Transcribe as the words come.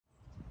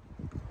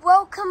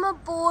Welcome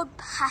aboard,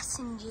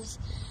 passengers.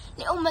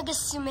 Little Mega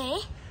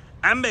Simmy.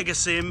 And Mega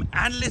Sim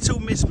and Little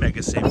Miss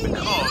Mega Sim,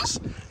 because,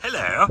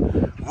 hello,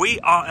 we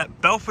are at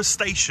Belper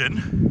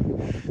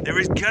Station. There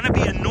is going to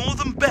be a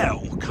Northern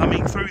Belle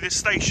coming through this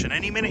station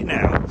any minute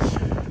now.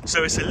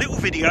 So it's a little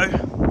video,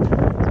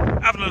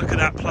 having a look at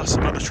that, plus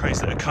some other trains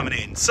that are coming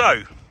in.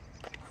 So,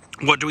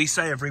 what do we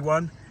say,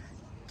 everyone?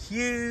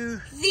 Cue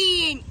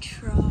the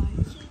intro.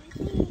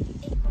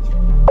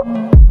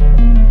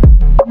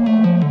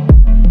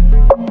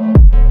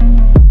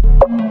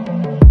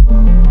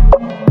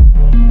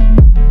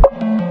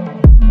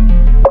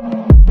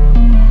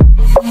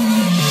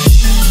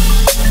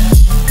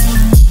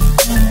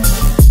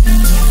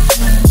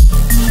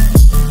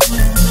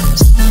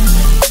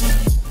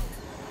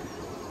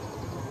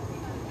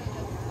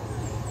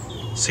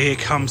 So here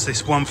comes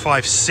this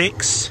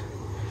 156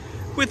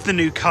 with the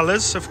new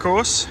colours, of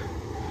course.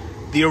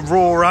 The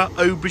Aurora,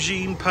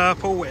 aubergine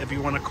purple, whatever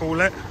you want to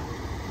call it.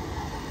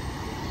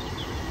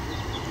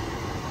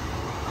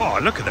 Oh,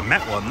 look at the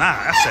metal on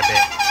that. That's a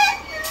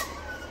bit...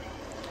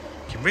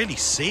 You can really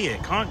see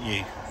it, can't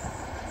you?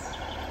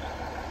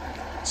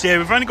 So yeah,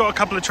 we've only got a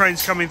couple of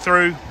trains coming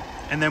through,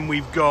 and then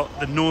we've got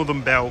the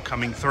Northern Belle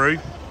coming through.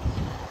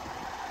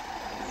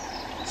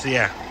 So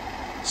yeah,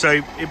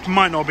 so it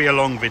might not be a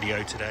long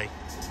video today.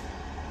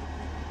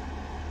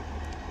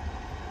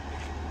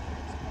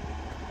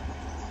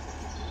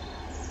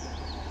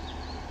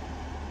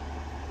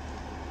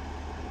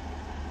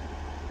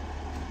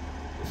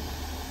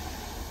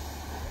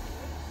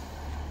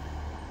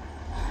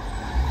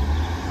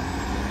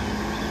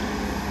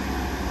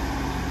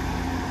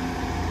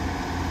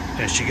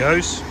 There she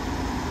goes.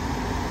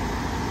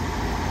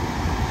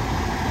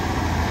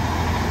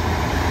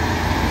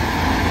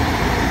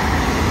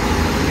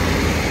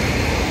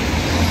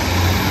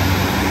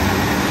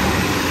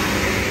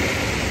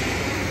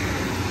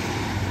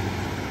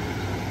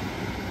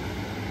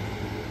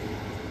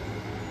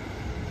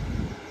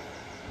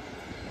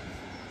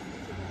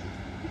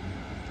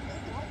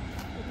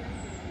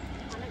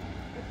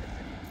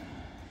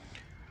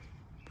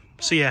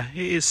 So yeah, it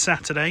is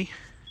Saturday.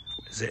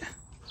 What is it?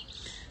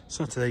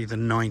 Saturday the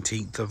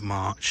 19th of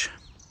March.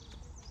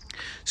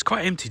 It's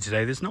quite empty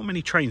today. There's not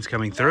many trains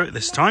coming through at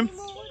this time.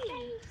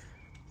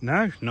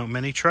 No, not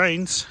many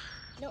trains.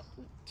 Not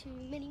too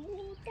many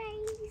more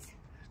days.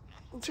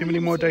 Too many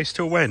more days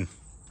till when?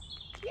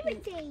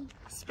 Liberty.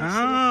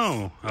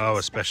 Oh,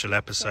 a special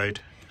episode.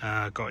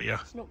 Got ya.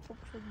 It's not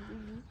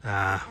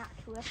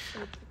actual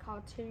episode of the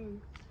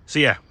cartoon. So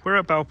yeah, we're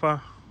at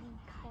Belper,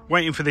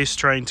 waiting for this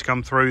train to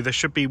come through. There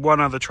should be one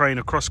other train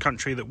across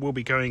country that will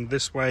be going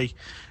this way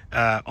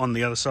on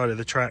the other side of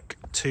the track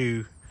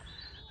to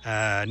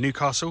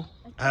Newcastle.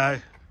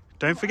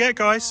 Don't forget,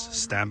 guys,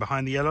 stand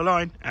behind the yellow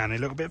line and a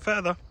little bit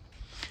further.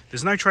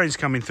 There's no trains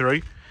coming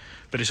through,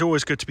 but it's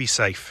always good to be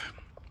safe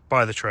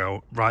by the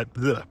trail, right?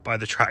 By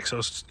the track. So I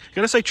was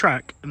going to say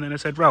track, and then I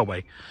said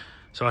railway,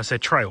 so I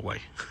said trailway.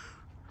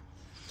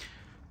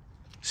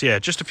 So yeah,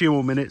 just a few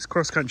more minutes.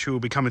 Cross country will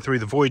be coming through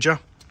the Voyager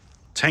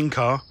 10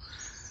 car.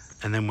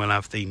 And then we'll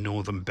have the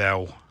Northern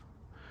Belle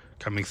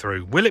coming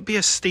through. Will it be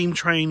a steam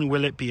train?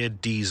 Will it be a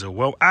diesel?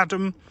 Well,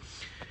 Adam,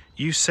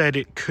 you said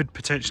it could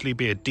potentially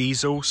be a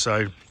diesel,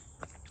 so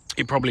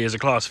it probably is a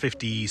class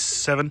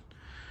 57.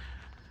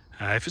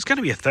 If it's going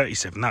to be a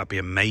 37, that would be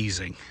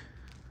amazing.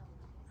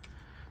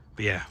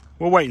 But yeah,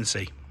 we'll wait and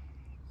see.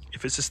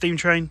 If it's a steam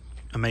train,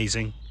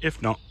 amazing.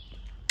 If not,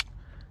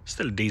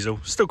 still a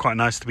diesel. Still quite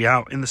nice to be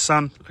out in the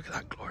sun. Look at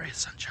that glorious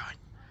sunshine.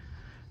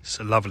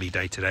 It's a lovely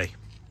day today.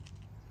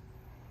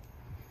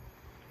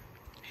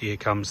 Here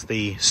comes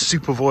the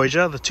Super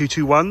Voyager, the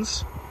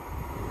 221s.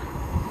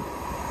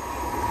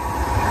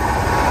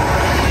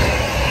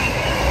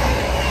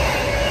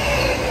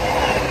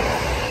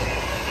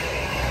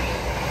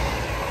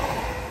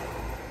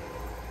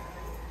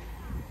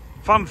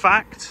 Fun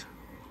fact,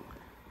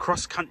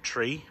 cross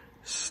country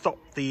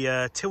stopped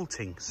the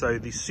tilting. So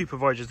the Super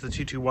Voyagers, the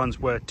 221s,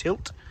 were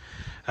tilt.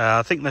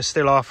 I think they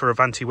still are for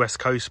Avanti West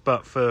Coast,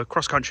 but for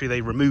cross country they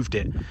removed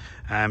it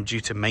due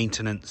to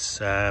maintenance.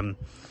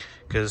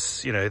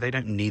 Because, you know, they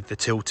don't need the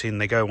tilting.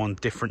 They go on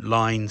different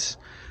lines.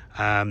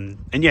 And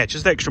yeah,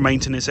 just extra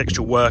maintenance,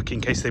 extra work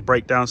in case they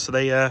break down. So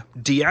they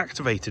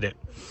deactivated it.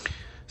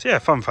 So yeah,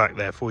 fun fact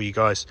there for you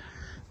guys.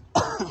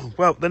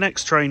 Well, the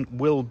next train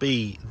will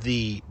be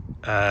the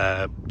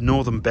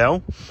Northern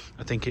Belle.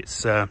 I think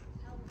it's going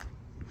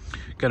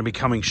to be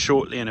coming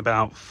shortly in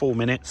about 4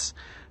 minutes.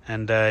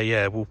 And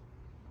yeah, we'll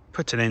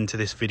put an end to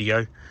this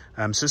video.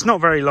 So it's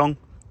not very long.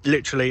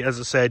 Literally, as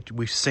I said,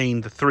 we've seen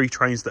the 3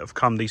 trains that have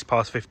come these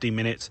past 15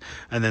 minutes,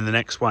 and then the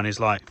next one is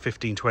like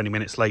 15-20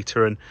 minutes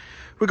later, and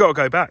we've got to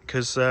go back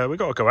because we've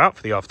got to go out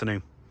for the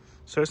afternoon.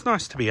 So it's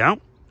nice to be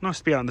out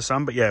in the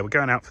sun. But yeah, we're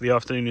going out for the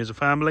afternoon as a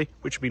family,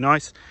 which would be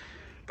nice,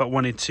 but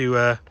wanted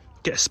to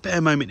get a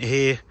spare moment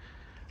here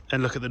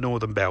and look at the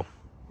Northern Belle.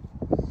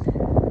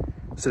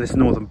 So this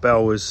Northern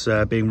Belle was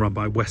being run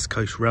by West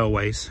Coast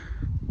Railways.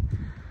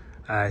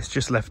 It's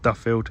just left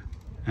Duffield,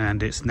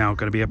 and it's now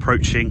going to be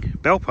approaching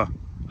Belper.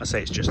 I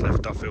say it's just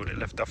left Duffield. It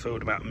left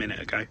Duffield about a minute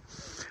ago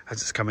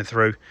as it's coming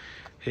through.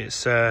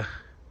 It's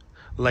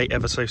late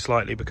ever so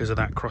slightly because of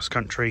that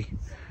cross-country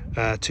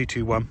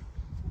 221.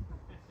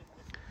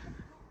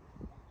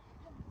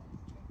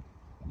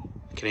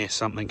 You can hear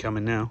something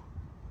coming now.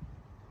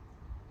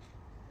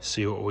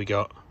 See what we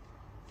got.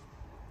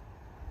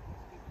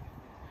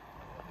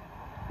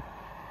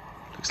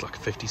 Looks like a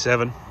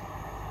 57.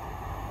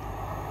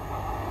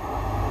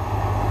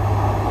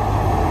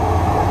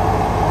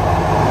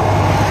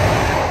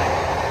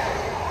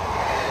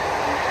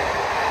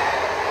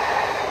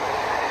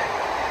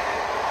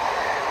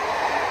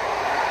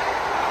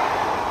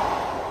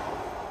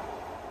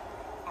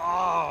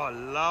 Oh,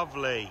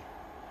 lovely.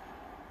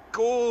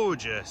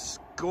 Gorgeous,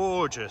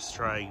 gorgeous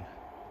train.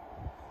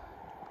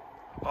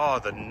 Oh,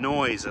 the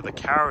noise of the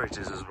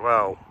carriages as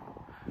well.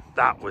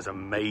 That was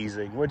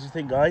amazing. What do you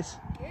think, guys?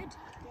 Good.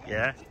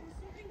 Yeah?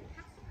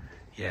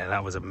 Yeah,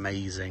 that was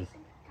amazing.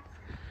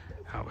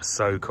 That was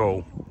so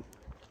cool.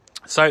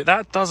 So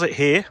that does it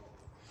here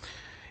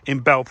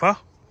in Belper.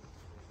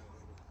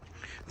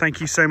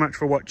 Thank you so much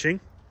for watching.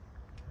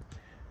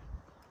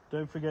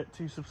 Don't forget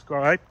to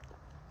subscribe.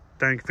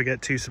 Don't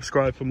forget to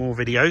subscribe for more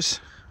videos.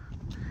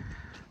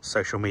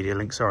 Social media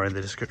links are in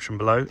the description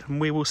below, and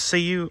we will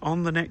see you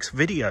on the next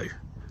video.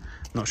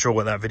 Not sure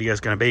what that video is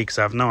going to be because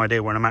I have no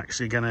idea when I'm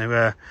actually going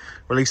to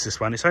release this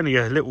one. It's only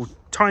a little,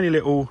 tiny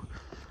little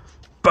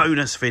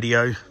bonus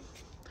video.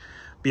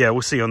 But yeah,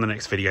 we'll see you on the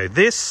next video.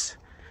 This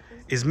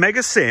is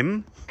Mega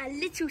Sim. And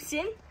Little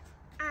Sim.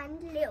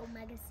 And Little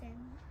Mega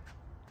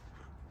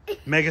Sim.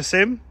 Mega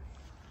Sim,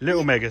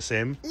 Little Mega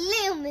Sim.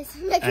 Little Miss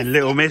Mega And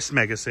Little Miss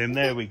Mega Sim.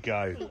 There we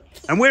go.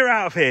 And we're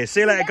out of here. See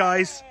you later,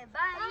 guys.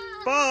 Bye.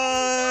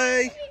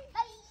 Bye.